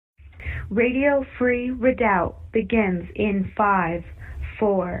Radio Free Redoubt begins in 5,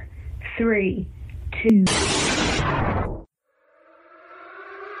 4, 3, 2.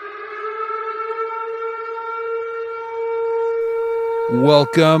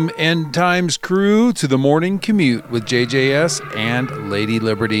 Welcome, End Times crew, to the Morning Commute with JJS and Lady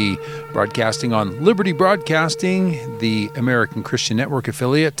Liberty, broadcasting on Liberty Broadcasting, the American Christian Network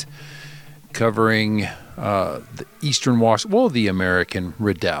affiliate, covering the Eastern the American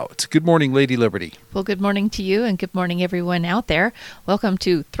Redoubt. Good morning, Lady Liberty. Well, good morning to you, and good morning, everyone out there. Welcome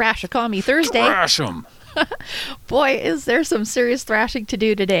to Thrash a Commie Thursday. Thrash 'em. Boy, is there some serious thrashing to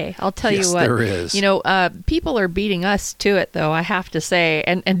do today. I'll tell you what. There is. You know, people are beating us to it, though, I have to say,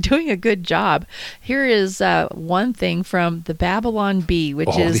 and doing a good job. Here is one thing from the Babylon Bee,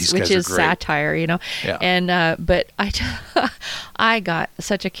 which is satire, you know. Yeah. And but I got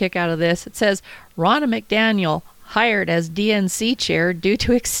such a kick out of this. It says, Ronna McDaniel hired as DNC chair due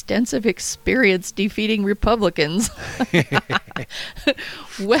to extensive experience defeating Republicans.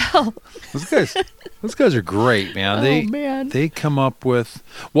 Well, those guys are great, man. Man. They come up with,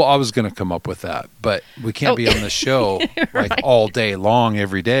 well, I was going to come up with that, but we can't be on the show like all day long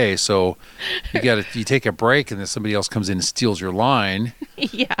every day. So you take a break and then somebody else comes in and steals your line.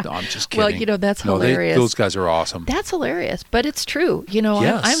 Yeah. No, I'm just kidding. Well, you know, that's hilarious. Those guys are awesome. That's hilarious, but it's true. You know,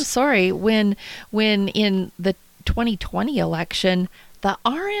 yes. I'm sorry, when in the 2020 election, the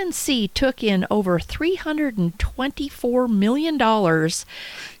RNC took in over $324 million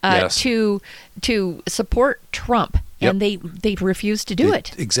to support Trump, Yep. and they refused to do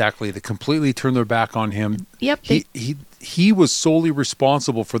it. Exactly. They completely turned their back on him. Yep. He was solely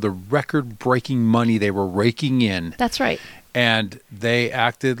responsible for the record-breaking money they were raking in. That's right. And they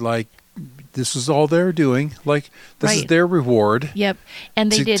acted like this was all they're doing. Like, this is Right. their reward. Yep.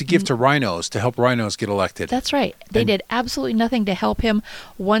 And they did to give to rhinos, to help rhinos get elected. That's right. They did absolutely nothing to help him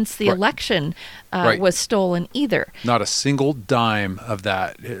once the election was stolen either. Not a single dime of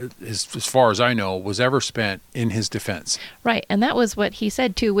that, as far as I know, was ever spent in his defense. Right. And that was what he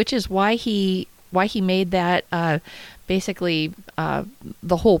said, too, which is why he made that basically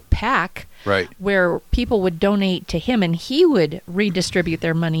the whole PAC, right, where people would donate to him and he would redistribute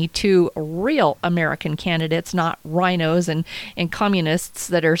their money to real American candidates, not rhinos and communists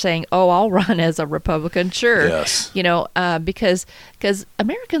that are saying, oh, I'll run as a Republican. Sure. Yes. You know, because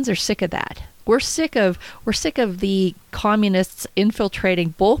Americans are sick of that. We're sick of the communists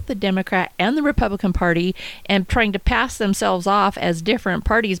infiltrating both the Democrat and the Republican Party and trying to pass themselves off as different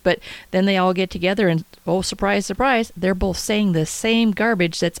parties, but then they all get together and, oh, surprise, surprise, they're both saying the same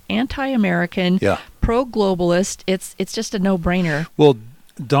garbage that's anti-American, pro-globalist. It's just a no-brainer. Well,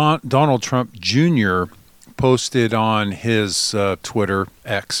 Donald Trump Jr. posted on his Twitter,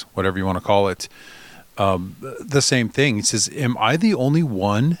 X, whatever you want to call it, the same thing. He says, am I the only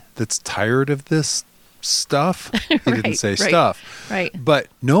one that's tired of this stuff? He didn't say stuff. Right. But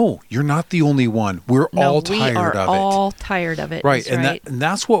no, you're not the only one. We're all tired of it. We are all tired of it. Right. That's And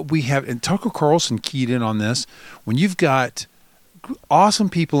that's what we have. And Tucker Carlson keyed in on this. When you've got awesome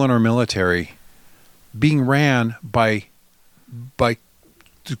people in our military being ran by the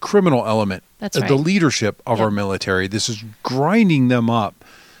criminal element, That's right. the leadership of our military, this is grinding them up.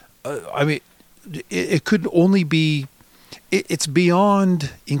 I mean, it could only be, it's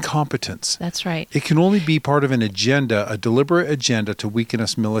beyond incompetence. That's right. It can only be part of an agenda, a deliberate agenda to weaken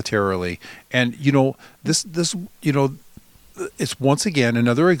us militarily. And, you know, this it's once again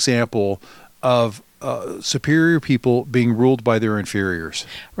another example of superior people being ruled by their inferiors.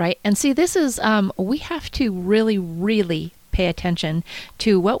 Right. And see, this is, we have to really, really pay attention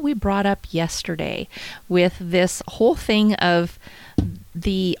to what we brought up yesterday with this whole thing of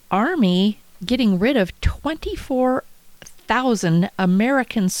the Army getting rid of 24,000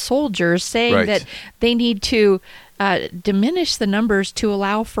 American soldiers, saying that they need to diminish the numbers to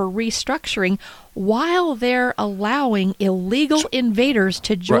allow for restructuring, while they're allowing illegal invaders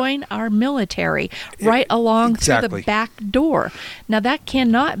to join our military along through the back door. Now, that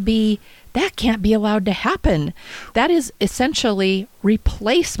can't be allowed to happen. That is essentially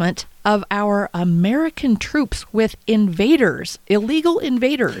replacement of our American troops with invaders, illegal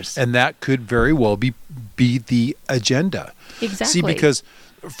invaders. And that could very well be the agenda. Exactly. See, because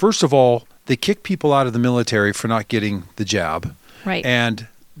first of all, they kick people out of the military for not getting the jab. Right. And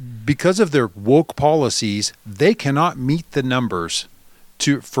because of their woke policies, they cannot meet the numbers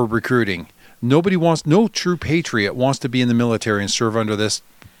for recruiting. No true patriot wants to be in the military and serve under this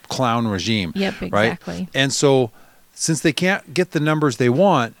clown regime. Yep, exactly. Right? And so since they can't get the numbers they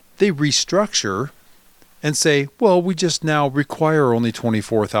want, they restructure and say, well, we just now require only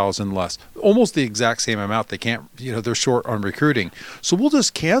 24,000 less, almost the exact same amount. They can't, they're short on recruiting. So we'll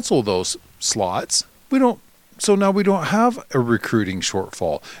just cancel those slots. So now we don't have a recruiting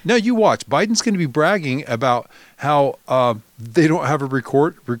shortfall. Now you watch, Biden's going to be bragging about how they don't have a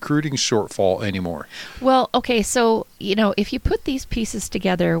recruiting shortfall anymore. Well, okay, so, if you put these pieces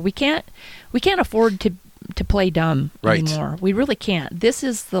together, we can't afford to play dumb anymore. We really can't. This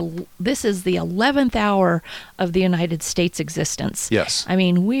is the 11th hour of the United States existence. Yes. I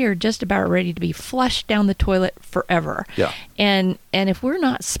mean, we are just about ready to be flushed down the toilet forever. Yeah. And if we're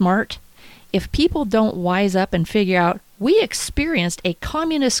not smart, if people don't wise up and figure out, we experienced a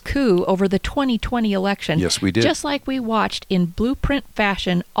communist coup over the 2020 election. Yes, we did. Just like we watched in blueprint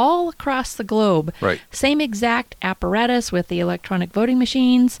fashion all across the globe. Right. Same exact apparatus with the electronic voting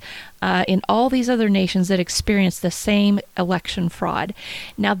machines in all these other nations that experienced the same election fraud.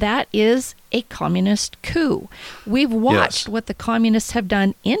 Now that is a communist coup. We've watched what the communists have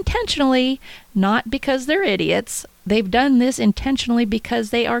done intentionally, not because they're idiots. They've done this intentionally because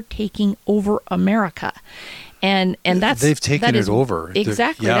they are taking over America. And they've taken it over.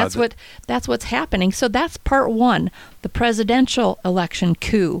 Exactly. That's what's happening. So that's part one, the presidential election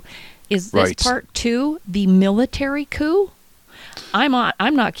coup. Is this part two, the military coup? I'm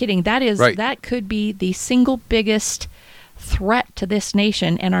not kidding. That could be the single biggest threat to this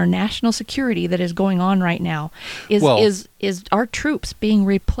nation and our national security that is going on right now. Is our troops being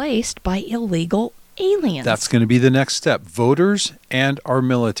replaced by illegal aliens? That's going to be the next step. Voters and our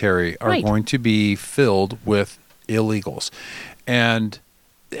military are going to be filled with illegals. And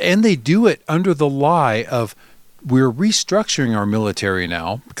they do it under the lie of we're restructuring our military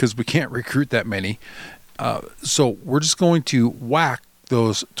now because we can't recruit that many. So we're just going to whack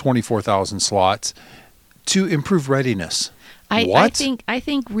those 24,000 slots to improve readiness. I think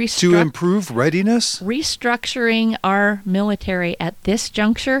to improve readiness? Restructuring our military at this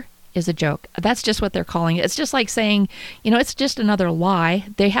juncture is a joke. That's just what they're calling it. It's just like saying, it's just another lie.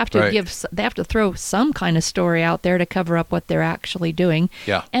 They have to they have to throw some kind of story out there to cover up what they're actually doing.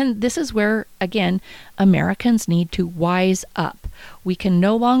 Yeah. And this is where, again, Americans need to wise up. We can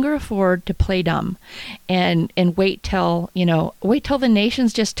no longer afford to play dumb and wait till the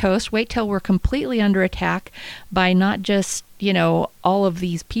nation's just toast, wait till we're completely under attack by not just, all of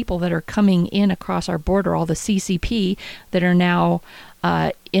these people that are coming in across our border, all the CCP that are now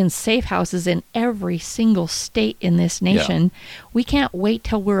in safe houses in every single state in this nation. Yeah. We can't wait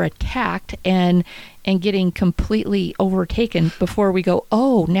till we're attacked and getting completely overtaken before we go,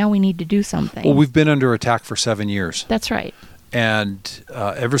 oh, now we need to do something. Well, we've been under attack for 7 years. That's right. And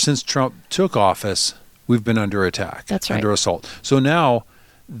ever since Trump took office, we've been under attack. That's right. Under assault. So now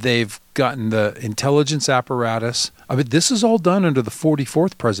they've gotten the intelligence apparatus. I mean, this is all done under the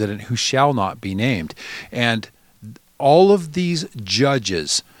 44th president, who shall not be named. And all of these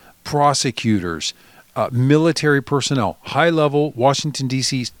judges, prosecutors, military personnel, high-level Washington,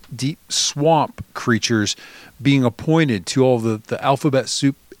 D.C. deep swamp creatures being appointed to all the alphabet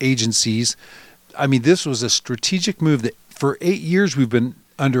soup agencies. I mean, this was a strategic move that for 8 years we've been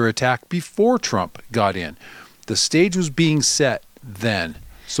under attack before Trump got in. The stage was being set then.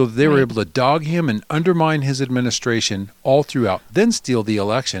 So they were able to dog him and undermine his administration all throughout, then steal the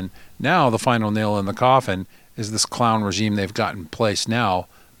election. Now the final nail in the coffin is this clown regime they've got in place now,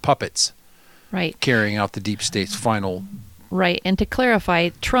 puppets, carrying out the deep state's final. Right, and to clarify,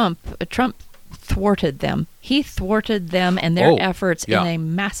 Trump thwarted them. He thwarted them and their efforts in a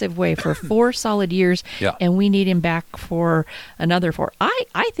massive way for 4 solid years, and we need him back for another 4.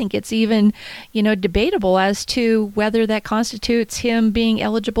 I think it's even, debatable as to whether that constitutes him being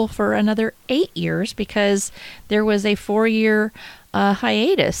eligible for another 8 years, because there was a 4-year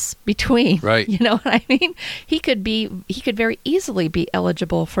hiatus between. Right. You know what I mean? He could very easily be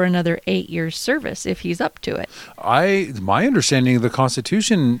eligible for another 8 years service if he's up to it. My understanding of the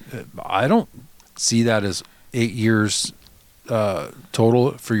Constitution, I don't see that as 8 years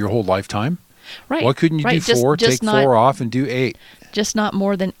total for your whole lifetime. Right. Why couldn't you do 4, take 4 off, and do 8? Just not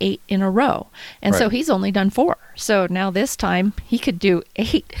more than 8 in a row. And so he's only done 4. So now this time he could do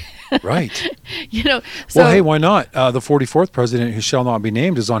 8. Right. So, well, hey, why not? The 44th president, who shall not be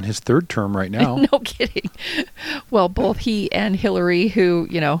named, is on his 3rd term right now. No kidding. Well, both he and Hillary, who,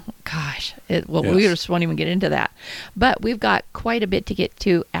 we just won't even get into that. But we've got quite a bit to get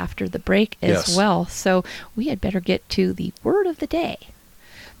to after the break as well. So we had better get to the word of the day.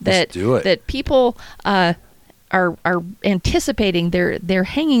 Let's do it. That people are anticipating. They're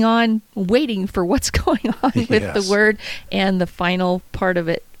hanging on, waiting for what's going on with the word and the final part of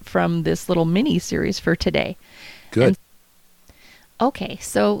it from this little mini series for today. Good. Okay,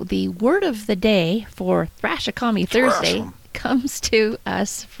 so the word of the day for Thrashakami Thursday comes to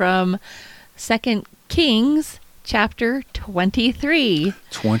us from 2 Kings chapter 23.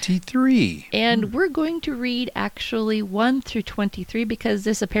 23. And we're going to read actually 1 through 23 because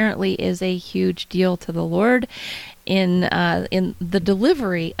this apparently is a huge deal to the Lord in the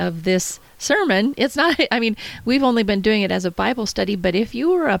delivery of this sermon. It's not, I mean, we've only been doing it as a Bible study, but if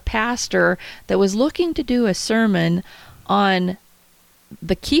you were a pastor that was looking to do a sermon on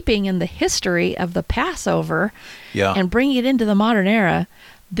the keeping and the history of the Passover and bringing it into the modern era,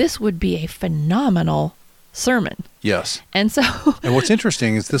 this would be a phenomenal sermon. Yes. And so and what's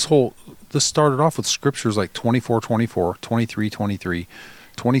interesting is this started off with scriptures like 24:24, 23:23,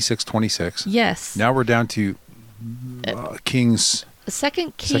 26:26. Yes. Now we're down to Kings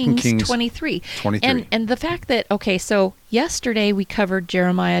 2 Kings 23. And the fact that, okay, so yesterday we covered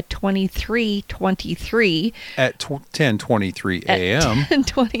Jeremiah 23:23 at 10:23 a.m.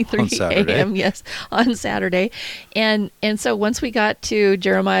 10:23 a.m. Yes, on Saturday. And so once we got to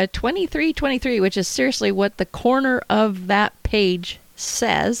Jeremiah 23:23, which is seriously what the corner of that page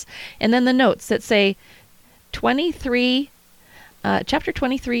says, and then the notes that say 23 chapter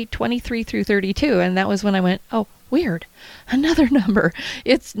 23, 23 through 32, and that was when I went, oh, weird, another number.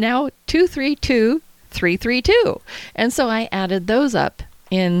 It's now 232, 332. And so I added those up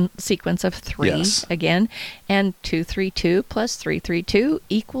in sequence of 3 again, and 232 plus 332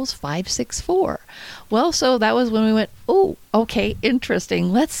 equals 564. Well, so that was when we went, oh, okay,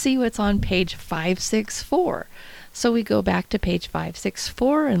 interesting. Let's see what's on page 564. So we go back to page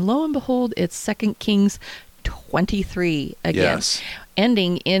 564, and lo and behold, it's 2 Kings 23 again,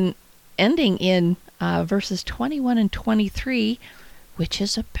 ending in verses 21 and 23, which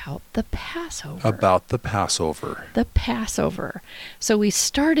is about the Passover. The Passover. So we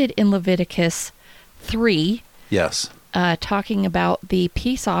started in Leviticus 3. Yes. Talking about the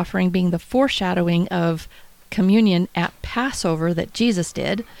peace offering being the foreshadowing of communion at Passover that Jesus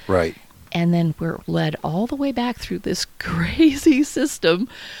did. Right. And then we're led all the way back through this crazy system.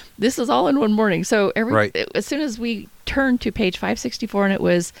 This is all in one morning. So as soon as we turned to page 564 and it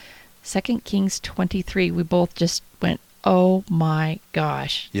was 2 Kings 23, we both just went, oh my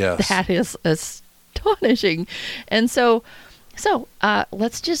gosh. Yes. That is astonishing. And so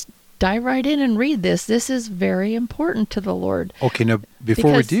let's just dive right in and read this. This is very important to the Lord. Okay, now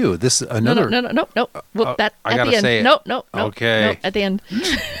before we do, this is another... No. Well, that I at gotta the end. say it. No. Okay. No, at the end.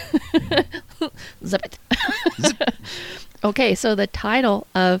 Zip it. Okay, so the title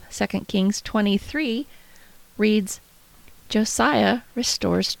of 2 Kings 23 reads, Josiah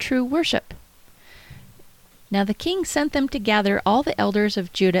Restores True Worship. Now the king sent them to gather all the elders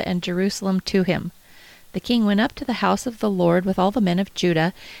of Judah and Jerusalem to him. The king went up to the house of the Lord with all the men of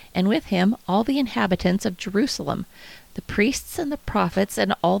Judah, and with him all the inhabitants of Jerusalem, the priests and the prophets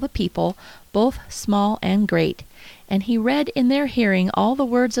and all the people, both small and great. And he read in their hearing all the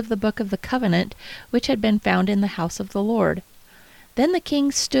words of the book of the covenant, which had been found in the house of the Lord. Then the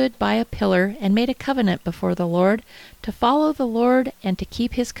king stood by a pillar and made a covenant before the Lord, to follow the Lord and to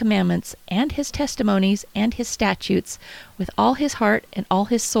keep his commandments and his testimonies and his statutes with all his heart and all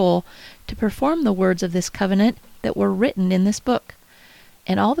his soul, to perform the words of this covenant that were written in this book.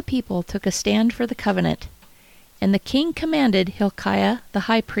 And all the people took a stand for the covenant. And the king commanded Hilkiah the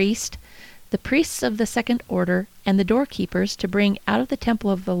high priest, the priests of the second order, and the doorkeepers to bring out of the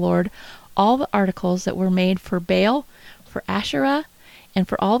temple of the Lord all the articles that were made for Baal, for Asherah, and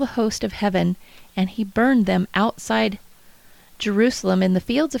for all the host of heaven, and he burned them outside Jerusalem in the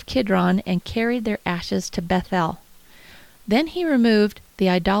fields of Kidron, and carried their ashes to Bethel. Then he removed the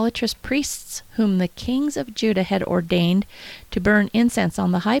idolatrous priests whom the kings of Judah had ordained to burn incense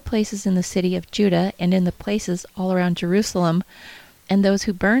on the high places in the city of Judah and in the places all around Jerusalem, and those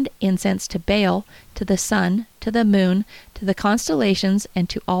who burned incense to Baal, to the sun, to the moon, to the constellations, and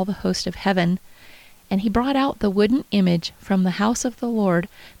to all the host of heaven. And he brought out the wooden image from the house of the Lord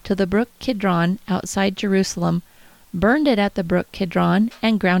to the brook Kidron outside Jerusalem, burned it at the brook Kidron,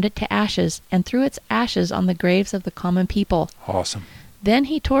 and ground it to ashes, and threw its ashes on the graves of the common people. Awesome. Then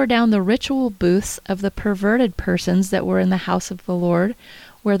he tore down the ritual booths of the perverted persons that were in the house of the Lord,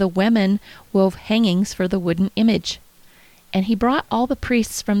 where the women wove hangings for the wooden image. And he brought all the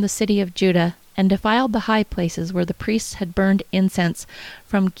priests from the city of Judah, and defiled the high places where the priests had burned incense,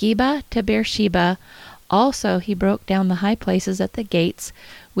 from Geba to Beersheba. Also he broke down the high places at the gates,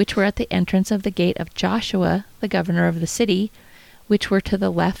 which were at the entrance of the gate of Joshua, the governor of the city, which were to the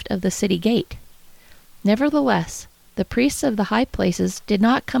left of the city gate. Nevertheless, the priests of the high places did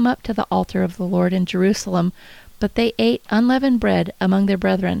not come up to the altar of the Lord in Jerusalem, but they ate unleavened bread among their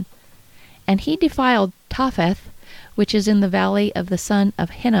brethren. And he defiled Topheth, which is in the valley of the son of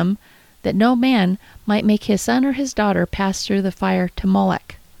Hinnom, that no man might make his son or his daughter pass through the fire to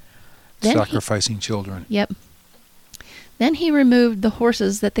Molech. Sacrificing children. Yep. Then he removed the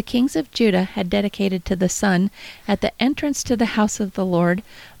horses that the kings of Judah had dedicated to the sun at the entrance to the house of the Lord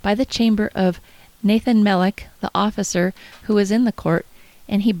by the chamber of Nathan-Melech, the officer who was in the court,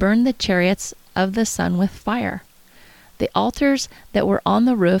 and he burned the chariots of the sun with fire. The altars that were on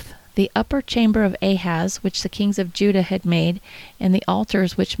the roof, the upper chamber of Ahaz, which the kings of Judah had made, and the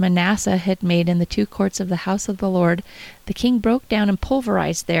altars which Manasseh had made in the two courts of the house of the Lord, the king broke down and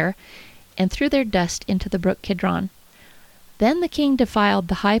pulverized there, and threw their dust into the brook Kidron. Then the king defiled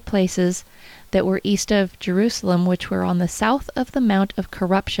the high places that were east of Jerusalem, which were on the south of the Mount of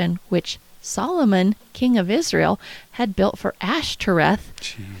Corruption, which Solomon, king of Israel, had built for Ashtoreth,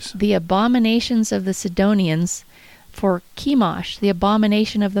 the abominations of the Sidonians, for Chemosh, the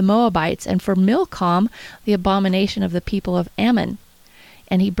abomination of the Moabites, and for Milcom, the abomination of the people of Ammon.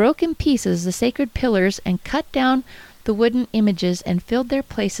 And he broke in pieces the sacred pillars, and cut down the wooden images, and filled their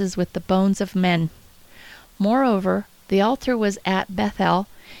places with the bones of men. Moreover, the altar was at Bethel,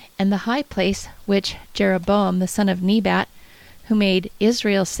 and the high place which Jeroboam the son of Nebat, who made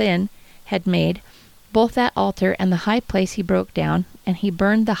Israel sin, had made, both that altar and the high place he broke down, and he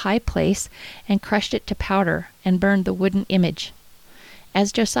burned the high place, and crushed it to powder, and burned the wooden image.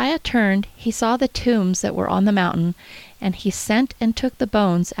 As Josiah turned, he saw the tombs that were on the mountain, and he sent and took the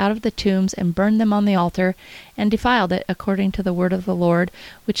bones out of the tombs, and burned them on the altar, and defiled it according to the word of the Lord,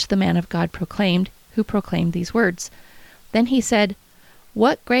 which the man of God proclaimed, who proclaimed these words. Then he said,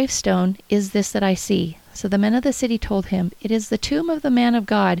 "What gravestone is this that I see?" So the men of the city told him, "It is the tomb of the man of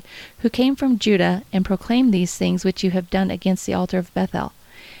God, who came from Judah, and proclaimed these things which you have done against the altar of Bethel."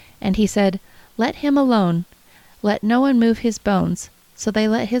 And he said, "Let him alone. Let no one move his bones." So they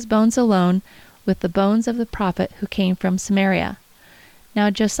let his bones alone, with the bones of the prophet who came from Samaria. Now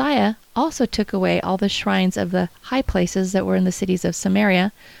Josiah also took away all the shrines of the high places that were in the cities of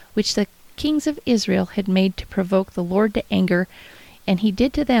Samaria, which the kings of Israel had made to provoke the Lord to anger, and he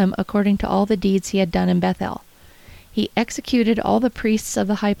did to them according to all the deeds he had done in Bethel. He executed all the priests of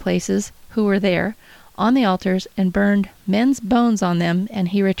the high places who were there on the altars, and burned men's bones on them, and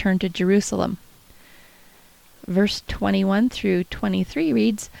he returned to Jerusalem. Verse 21 through 23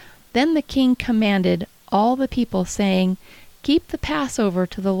 reads, "Then the king commanded all the people, saying, Keep the Passover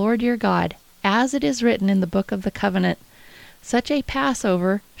to the Lord your God, as it is written in the book of the covenant. Such a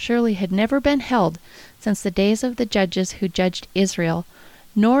Passover surely had never been held since the days of the judges who judged Israel,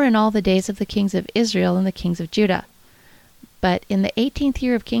 nor in all the days of the kings of Israel and the kings of Judah. But in the 18th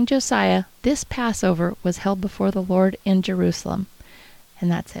year of King Josiah, this Passover was held before the Lord in Jerusalem."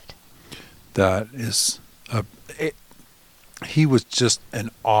 And that's it. That is he was just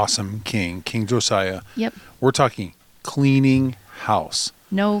an awesome king, King Josiah. Yep. We're talking cleaning house.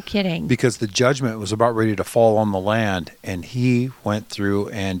 No kidding. Because the judgment was about ready to fall on the land, and he went through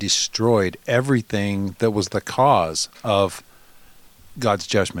and destroyed everything that was the cause of God's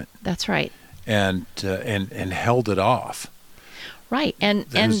judgment. That's right. And held it off. Right. And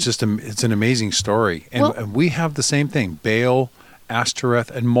it's just it's an amazing story. And we have the same thing. Baal, Ashtoreth,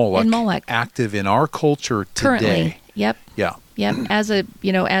 and Moloch active in our culture today. Currently. Yep. Yeah. Yep.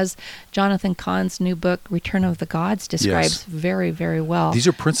 As Jonathan Cahn's new book, Return of the Gods, describes very, very well. These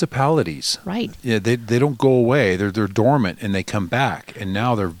are principalities. Right. Yeah, they don't go away. They're dormant, and they come back. And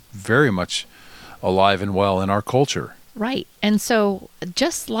now they're very much alive and well in our culture. Right. And so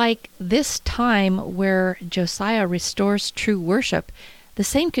just like this time where Josiah restores true worship, the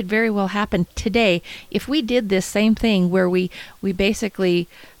same could very well happen today. If we did this same thing where we basically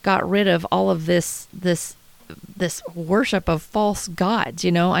got rid of all of this worship of false gods,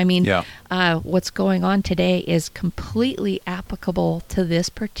 what's going on today is completely applicable to this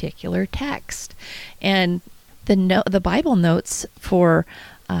particular text. And the Bible notes for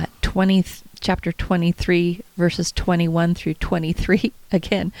chapter 23, verses 21 through 23,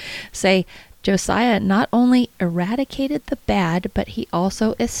 again, say, Josiah not only eradicated the bad, but he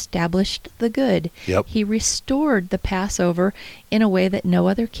also established the good. Yep. He restored the Passover in a way that no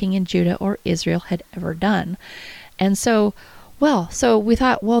other king in Judah or Israel had ever done. And so we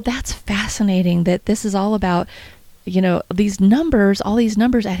thought, well, that's fascinating that this is all about, all these numbers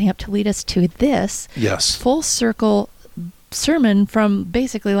adding up to lead us to this full circle sermon from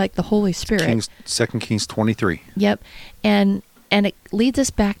basically like the Holy Spirit. 2 Kings 23. Yep. And And it leads us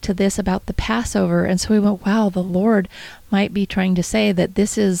back to this about the Passover. And so we went, wow, the Lord might be trying to say that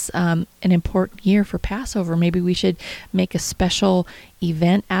this is an important year for Passover. Maybe we should make a special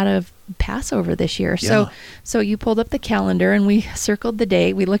event out of Passover this year. Yeah. So you pulled up the calendar and we circled the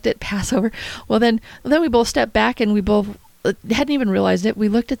day. We looked at Passover. Well, then we both stepped back and we both hadn't even realized it. We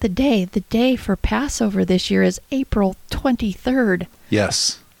looked at the day. The day for Passover this year is April 23rd.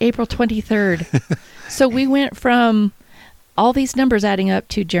 Yes. April 23rd. So we went from all these numbers adding up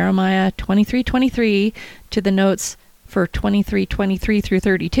to Jeremiah 23:23 to the notes for 23:23 through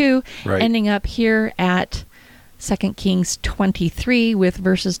 32, right, ending up here at 2 Kings 23 with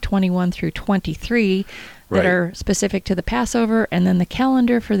verses 21 through 23 that right, are specific to the Passover. And then the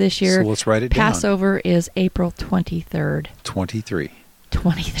calendar for this year, so let's write it Passover down. is April 23rd. 23.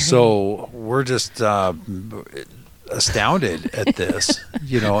 So we're just astounded at this,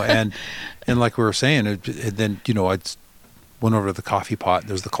 and like we were saying, then, I went over to the coffee pot.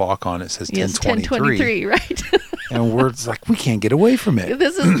 There's the clock on it. It says 10:23. Right? And we're like, we can't get away from it.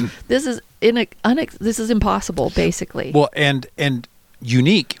 This is impossible, basically. Well, and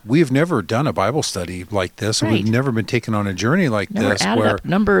unique. We have never done a Bible study like this. Right. We've never been taken on a journey like never this. Added up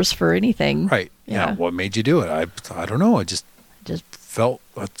numbers for anything. Right. Yeah. What made you do it? I don't know. I just felt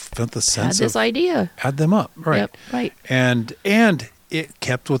the sense had this idea. Add them up. Right. Yep, right. And it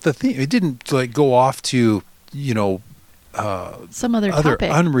kept with the theme. It didn't go off to some other topic.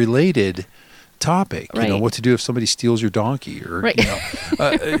 Unrelated topic. Right. What to do if somebody steals your donkey, or right.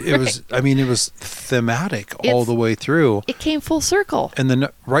 It was thematic all the way through. It came full circle. And then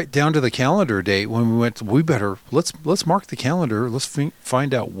right down to the calendar date when we went, let's mark the calendar. Let's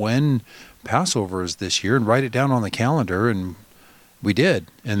find out when Passover is this year and write it down on the calendar. And we did.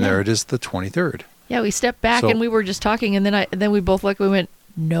 And there it is, the 23rd. Yeah, we stepped back and we were just talking, and then we both looked. We went,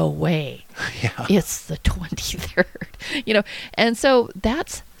 no way. Yeah. It's the 23rd. And so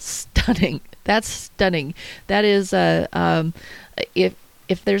that's stunning. That is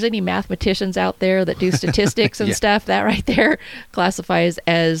if there's any mathematicians out there that do statistics and stuff, that right there classifies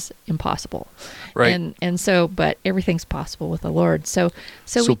as impossible. Right. And so, but everything's possible with the Lord. So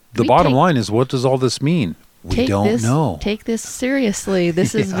the bottom line is, what does all this mean? We don't know. Take this seriously.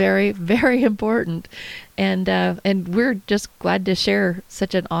 This is very, very important, and we're just glad to share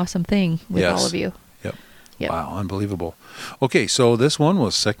such an awesome thing with all of you. Yep. Wow, unbelievable. Okay, so this one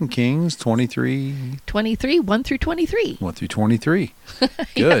was 2 Kings 23. 23, 1 through 23. 1 through 23.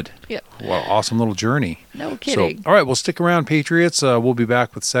 Good. Yep. Well, awesome little journey. No kidding. So, all right, well, stick around, Patriots. We'll be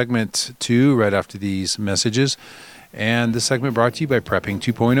back with segment 2 right after these messages. And this segment brought to you by Prepping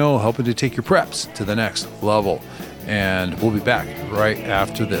 2.0, helping to take your preps to the next level. And we'll be back right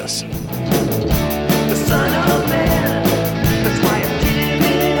after this. The Son of Man, that's why I'm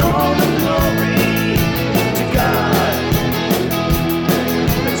giving all the glory to God.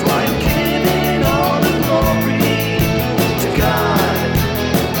 That's why I'm giving all the glory to God.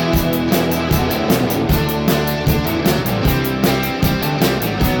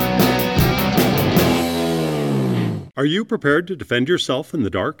 Are you prepared to defend yourself in the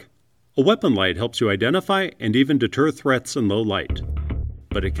dark? A weapon light helps you identify and even deter threats in low light.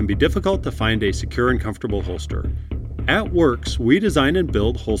 But it can be difficult to find a secure and comfortable holster. At Works, we design and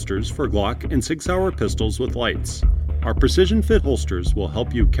build holsters for Glock and Sig Sauer pistols with lights. Our precision fit holsters will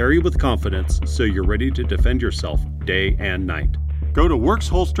help you carry with confidence so you're ready to defend yourself day and night. Go to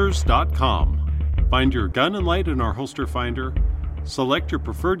worksholsters.com. Find your gun and light in our holster finder, select your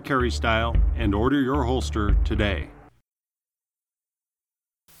preferred carry style, and order your holster today.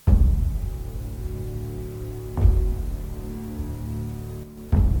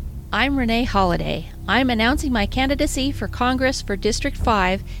 I'm Renee Holiday. I'm announcing my candidacy for Congress for District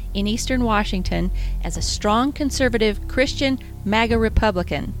 5 in Eastern Washington as a strong conservative Christian MAGA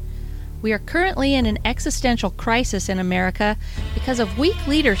Republican. We are currently in an existential crisis in America because of weak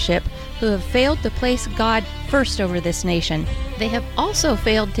leadership who have failed to place God first over this nation. They have also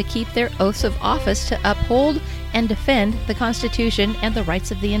failed to keep their oaths of office to uphold and defend the Constitution and the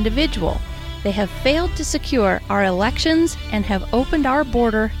rights of the individual. They have failed to secure our elections and have opened our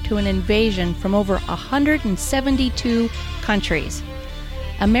border to an invasion from over 172 countries.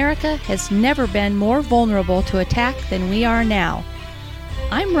 America has never been more vulnerable to attack than we are now.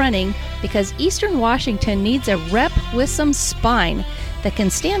 I'm running because Eastern Washington needs a rep with some spine that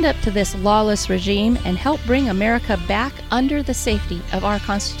can stand up to this lawless regime and help bring America back under the safety of our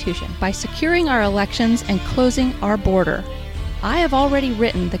Constitution by securing our elections and closing our border. I have already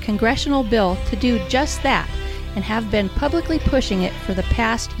written the congressional bill to do just that and have been publicly pushing it for the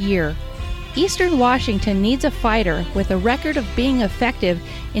past year. Eastern Washington needs a fighter with a record of being effective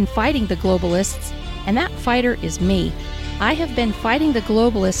in fighting the globalists, and that fighter is me. I have been fighting the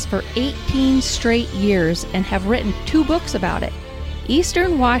globalists for 18 straight years and have written 2 books about it.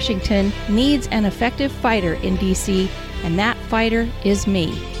 Eastern Washington needs an effective fighter in D.C., and that fighter is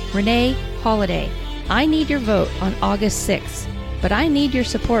me, Renee Holiday. I need your vote on August 6th, but I need your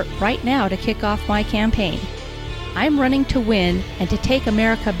support right now to kick off my campaign. I'm running to win and to take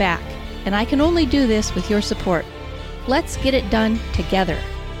America back, and I can only do this with your support. Let's get it done together.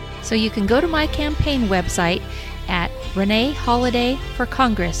 So you can go to my campaign website at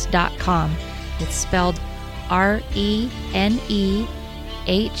ReneeHolidayForCongress.com. It's spelled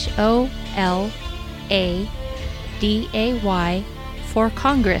ReneeHolAday for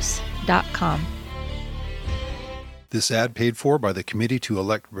Congress.com. This ad paid for by the Committee to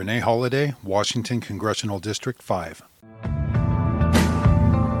Elect Renee Holiday, Washington Congressional District 5.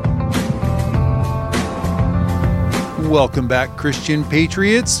 Welcome back, Christian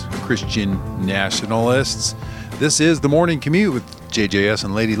patriots, Christian nationalists. This is The Morning Commute with JJS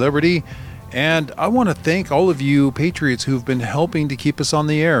and Lady Liberty. And I want to thank all of you patriots who've been helping to keep us on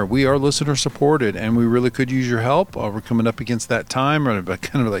the air. We are listener supported, and we really could use your help. We're coming up against that time, or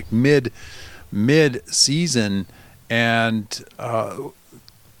kind of like mid-season. And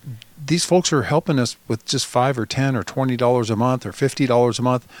these folks are helping us with just $5 or $10 or $20 a month or $50 a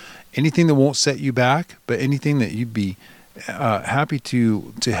month. Anything that won't set you back, but anything that you'd be happy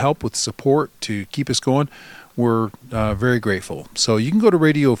to help with support to keep us going, we're very grateful. So you can go to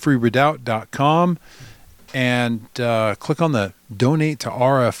radiofreeredoubt.com and click on the Donate to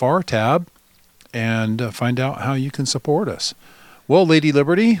RFR tab and find out how you can support us. Well, Lady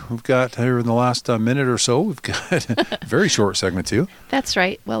Liberty, we've got here in the last minute or so, we've got a very short segment too. That's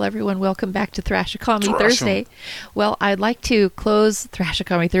right. Well, everyone, welcome back to Thrashocomy Thursday. Well, I'd like to close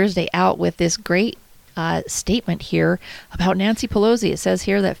Thrashocomy Thursday out with this great statement here about Nancy Pelosi. It says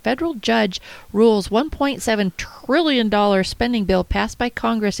here that federal judge rules $1.7 trillion spending bill passed by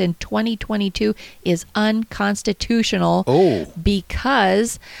Congress in 2022 is unconstitutional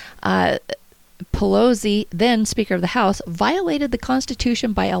because Pelosi, then Speaker of the House, violated the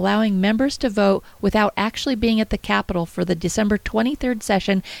Constitution by allowing members to vote without actually being at the Capitol for the December 23rd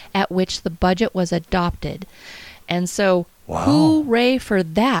session at which the budget was adopted. And so, hooray for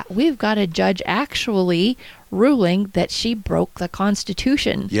that. We've got a judge actually ruling that she broke the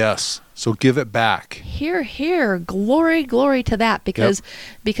Constitution. Yes. So give it back. Hear, hear. Glory, glory to that. Because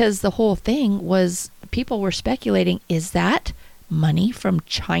the whole thing was, people were speculating, is that money from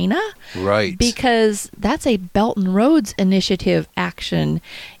China? Right. Because that's a Belt and Roads Initiative action.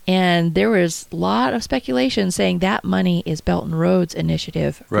 And there was a lot of speculation saying that money is Belt and Roads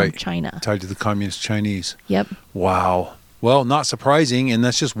Initiative from China. Tied to the Communist Chinese. Yep. Wow. Well, not surprising. And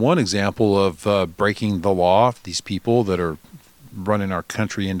that's just one example of breaking the law, these people that are running our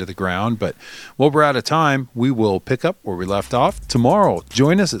country into the ground. But, well, we're out of time. We will pick up where we left off tomorrow.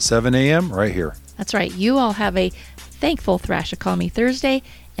 Join us at 7 a.m. right here. That's right. You all have a thankful Thrashocomy Thursday,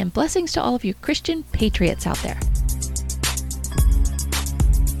 and blessings to all of you Christian patriots out there.